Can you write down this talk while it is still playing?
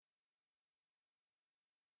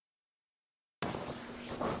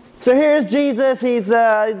So here's Jesus. He's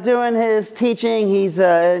doing his teaching. He's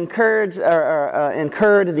incurred the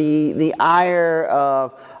ire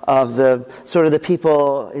of the sort of the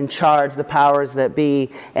people in charge, the powers that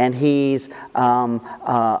be, and he's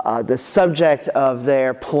the subject of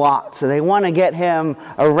their plot. So they want to get him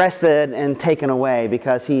arrested and taken away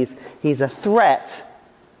because he's a threat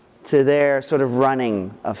to their sort of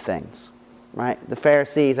running of things. Right? The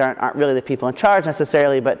Pharisees aren't really the people in charge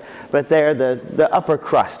necessarily, but they're the upper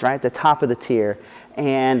crust, right? The top of the tier.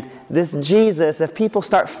 And this Jesus, if people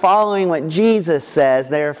start following what Jesus says,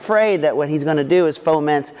 they're afraid that what he's going to do is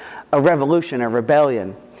foment a revolution, a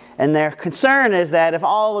rebellion. And their concern is that if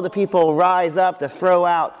all of the people rise up to throw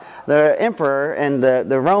out the emperor and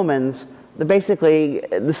the Romans, basically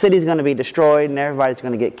the city's going to be destroyed and everybody's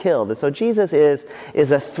going to get killed. And so Jesus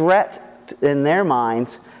is a threat in their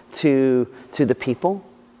minds to the people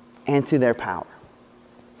and to their power.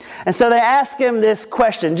 And so they ask him this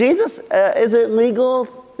question: Jesus, is it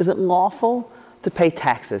legal, is it lawful to pay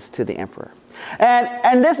taxes to the emperor?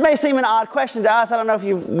 And this may seem an odd question to us. I don't know if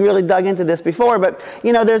you've really dug into this before, but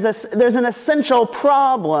there's an essential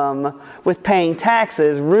problem with paying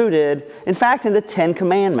taxes rooted, in fact, in the 10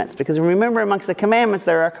 Commandments. Because remember, amongst the commandments,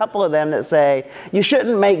 there are a couple of them that say you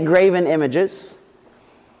shouldn't make graven images,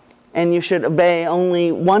 and you should obey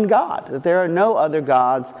only one God, that there are no other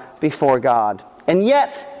gods before God. And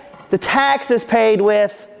yet, the tax is paid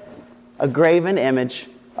with a graven image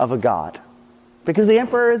of a god. Because the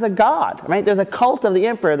emperor is a god, right? There's a cult of the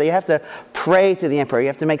emperor that you have to pray to the emperor. You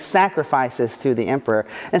have to make sacrifices to the emperor.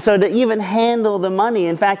 And so to even handle the money,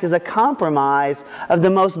 in fact, is a compromise of the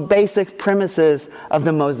most basic premises of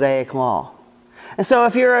the Mosaic law. And so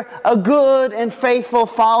if you're a good and faithful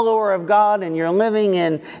follower of God and you're living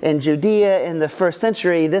in Judea in the first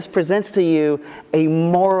century, this presents to you a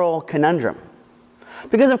moral conundrum.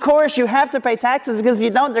 Because of course you have to pay taxes, because if you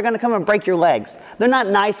don't, they're going to come and break your legs. They're not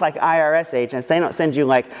nice like IRS agents. They don't send you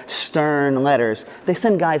like stern letters. They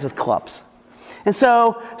send guys with clubs. And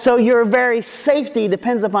so your very safety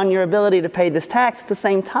depends upon your ability to pay this tax. At the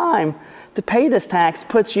same time, to pay this tax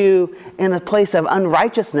puts you in a place of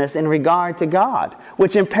unrighteousness in regard to God,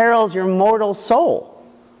 which imperils your mortal soul.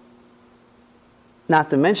 Not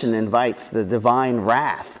to mention invites the divine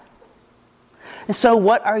wrath. And so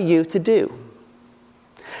what are you to do?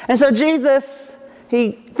 And so Jesus,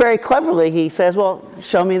 he very cleverly, he says, well,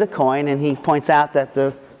 show me the coin. And he points out that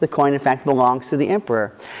the coin, in fact, belongs to the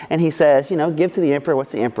emperor. And he says, give to the emperor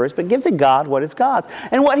what's the emperor's, but give to God what is God's.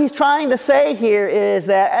 And what he's trying to say here is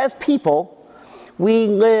that as people, we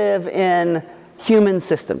live in human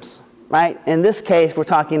systems, right? In this case, we're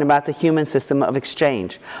talking about the human system of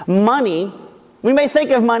exchange. Money, we may think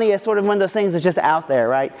of money as sort of one of those things that's just out there,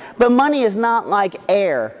 right? But money is not like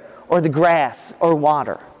air or the grass or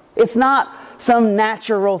water. It's not some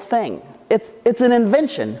natural thing. It's an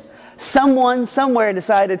invention. Someone somewhere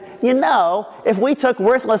decided, if we took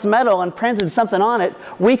worthless metal and printed something on it,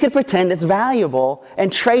 we could pretend it's valuable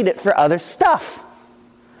and trade it for other stuff.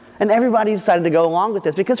 And everybody decided to go along with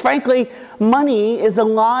this because, frankly, money is a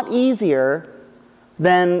lot easier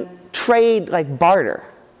than trade like barter.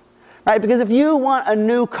 Right? Because if you want a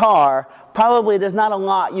new car, probably there's not a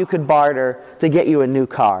lot you could barter to get you a new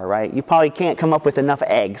car, right? You probably can't come up with enough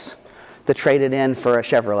eggs to trade it in for a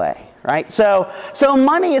Chevrolet, right? So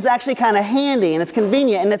money is actually kind of handy and it's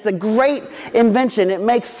convenient and it's a great invention. It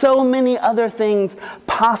makes so many other things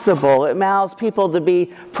possible. It allows people to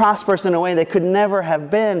be prosperous in a way they could never have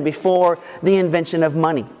been before the invention of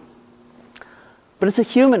money. But it's a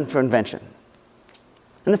human invention.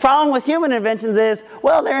 And the problem with human inventions is,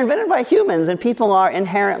 well, they're invented by humans and people are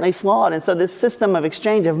inherently flawed. And so this system of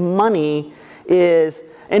exchange of money is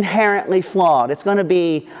inherently flawed. It's going to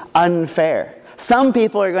be unfair. Some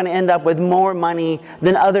people are going to end up with more money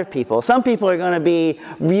than other people. Some people are going to be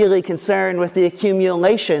really concerned with the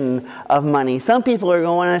accumulation of money. Some people are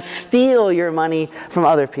going to steal your money from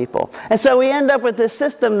other people. And so we end up with this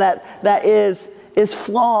system that is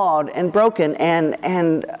flawed and broken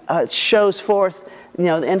and shows forth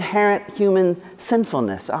the inherent human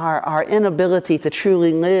sinfulness, our inability to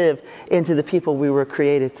truly live into the people we were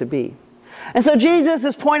created to be. And so Jesus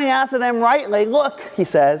is pointing out to them rightly, look, he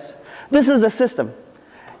says, this is the system.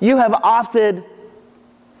 You have opted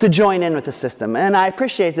to join in with the system. And I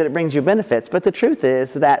appreciate that it brings you benefits, but the truth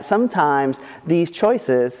is that sometimes these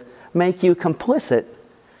choices make you complicit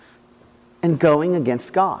in going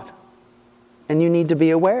against God. And you need to be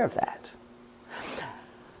aware of that.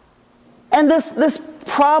 And this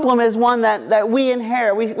problem is one that we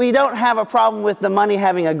inherit. We don't have a problem with the money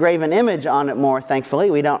having a graven image on it more,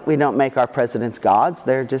 thankfully. We don't make our presidents gods.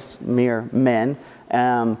 They're just mere men.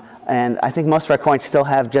 And I think most of our coins still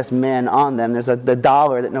have just men on them. There's the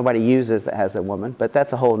dollar that nobody uses that has a woman, but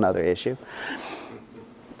that's a whole other issue.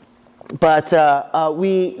 But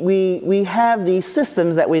we have these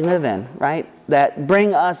systems that we live in, right, that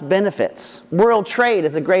bring us benefits. World trade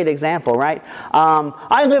is a great example, right?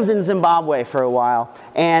 I lived in Zimbabwe for a while,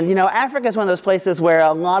 and Africa is one of those places where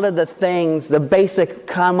a lot of the things, the basic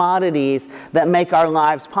commodities that make our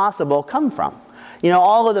lives possible come from.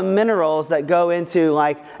 All of the minerals that go into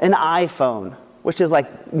like an iPhone, which is like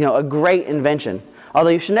a great invention.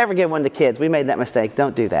 Although you should never give one to kids. We made that mistake.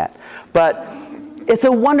 Don't do that. But it's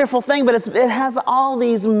a wonderful thing, but it has all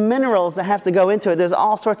these minerals that have to go into it. There's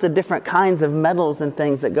all sorts of different kinds of metals and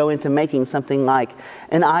things that go into making something like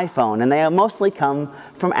an iPhone. And they mostly come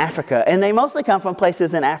from Africa. And they mostly come from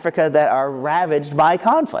places in Africa that are ravaged by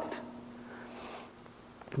conflict.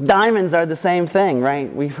 Diamonds are the same thing,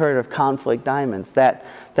 right? We've heard of conflict diamonds. That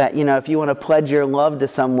if you want to pledge your love to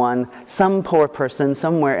someone, some poor person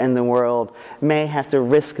somewhere in the world may have to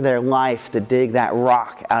risk their life to dig that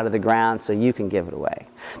rock out of the ground so you can give it away.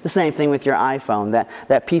 The same thing with your iPhone,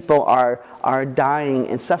 that people are dying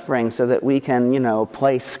and suffering so that we can,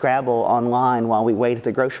 play Scrabble online while we wait at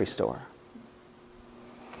the grocery store.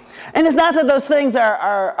 And it's not that those things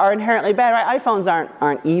are inherently bad, right? iPhones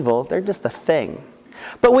aren't evil, they're just a thing.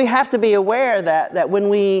 But we have to be aware that when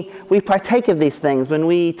we partake of these things, when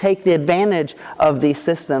we take the advantage of these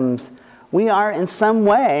systems, we are in some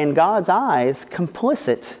way, in God's eyes,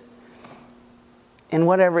 complicit in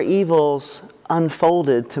whatever evils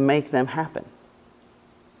unfolded to make them happen.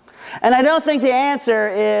 And I don't think the answer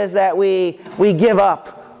is that we give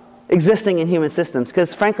up existing in human systems,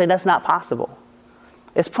 because frankly, that's not possible.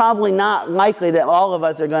 It's probably not likely that all of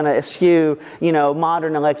us are going to eschew,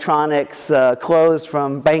 modern electronics, clothes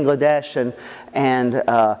from Bangladesh, and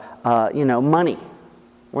money.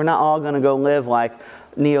 We're not all going to go live like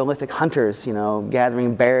Neolithic hunters,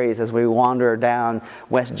 gathering berries as we wander down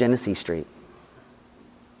West Genesee Street.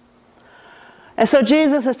 And so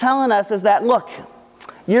Jesus is telling us is that, look,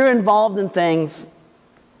 you're involved in things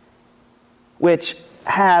which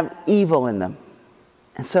have evil in them.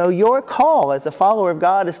 And so your call as a follower of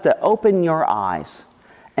God is to open your eyes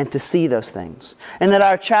and to see those things. And that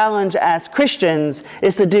our challenge as Christians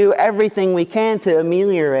is to do everything we can to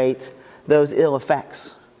ameliorate those ill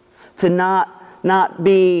effects. To not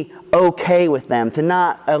be okay with them. To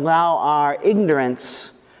not allow our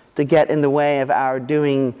ignorance to get in the way of our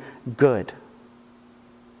doing good.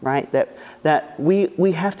 Right? That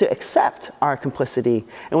we have to accept our complicity,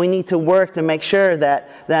 and we need to work to make sure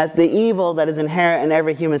that the evil that is inherent in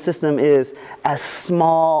every human system is as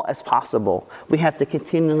small as possible. We have to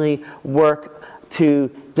continually work to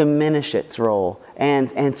diminish its role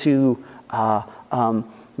and to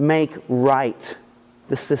make right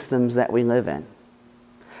the systems that we live in.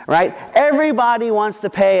 Right? Everybody wants to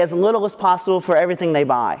pay as little as possible for everything they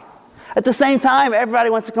buy. At the same time, everybody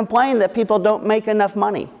wants to complain that people don't make enough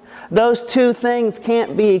money. Those two things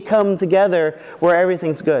can't come together where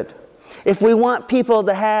everything's good. If we want people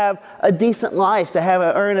to have a decent life, to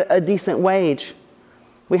earn a decent wage,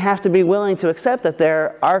 we have to be willing to accept that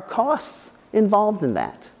there are costs involved in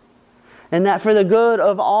that. And that for the good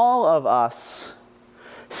of all of us,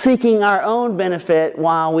 seeking our own benefit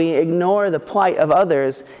while we ignore the plight of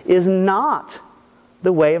others is not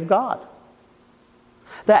the way of God.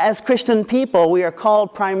 That as Christian people, we are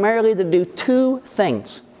called primarily to do two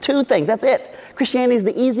things. Two things, that's it. Christianity is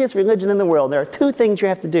the easiest religion in the world. There are two things you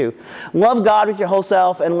have to do. Love God with your whole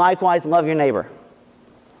self, and likewise love your neighbor.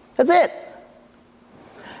 That's it.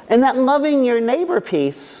 And that loving your neighbor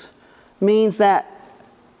piece means that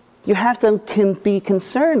you have to be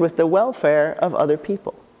concerned with the welfare of other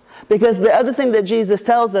people. Because the other thing that Jesus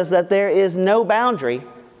tells us, that there is no boundary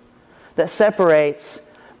that separates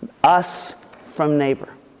us from neighbor.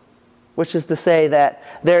 Which is to say that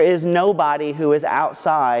there is nobody who is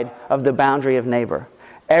outside of the boundary of neighbor.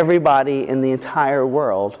 Everybody in the entire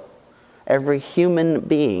world, every human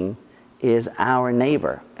being is our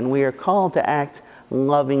neighbor. And we are called to act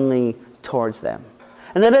lovingly towards them.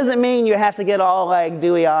 And that doesn't mean you have to get all like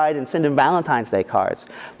dewy-eyed and send them Valentine's Day cards.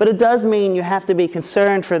 But it does mean you have to be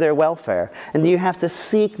concerned for their welfare. And you have to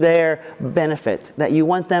seek their benefit. That you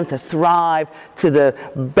want them to thrive to the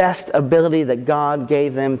best ability that God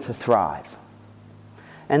gave them to thrive.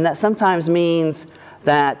 And that sometimes means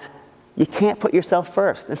that you can't put yourself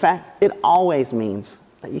first. In fact, it always means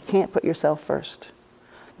that you can't put yourself first.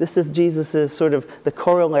 This is Jesus' sort of the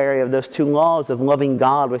corollary of those two laws of loving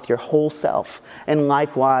God with your whole self and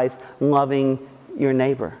likewise loving your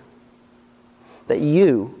neighbor. That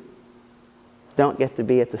you don't get to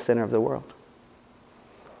be at the center of the world.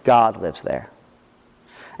 God lives there.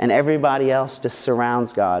 And everybody else just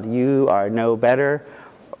surrounds God. You are no better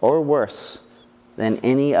or worse than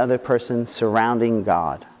any other person surrounding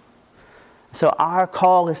God. So our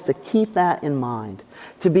call is to keep that in mind,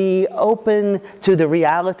 to be open to the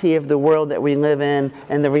reality of the world that we live in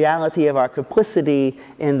and the reality of our complicity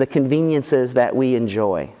in the conveniences that we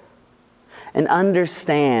enjoy. And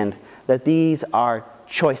understand that these are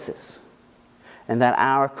choices. And that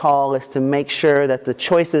our call is to make sure that the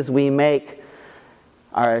choices we make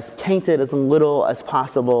are as tainted as little as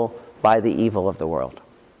possible by the evil of the world.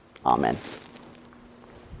 Amen.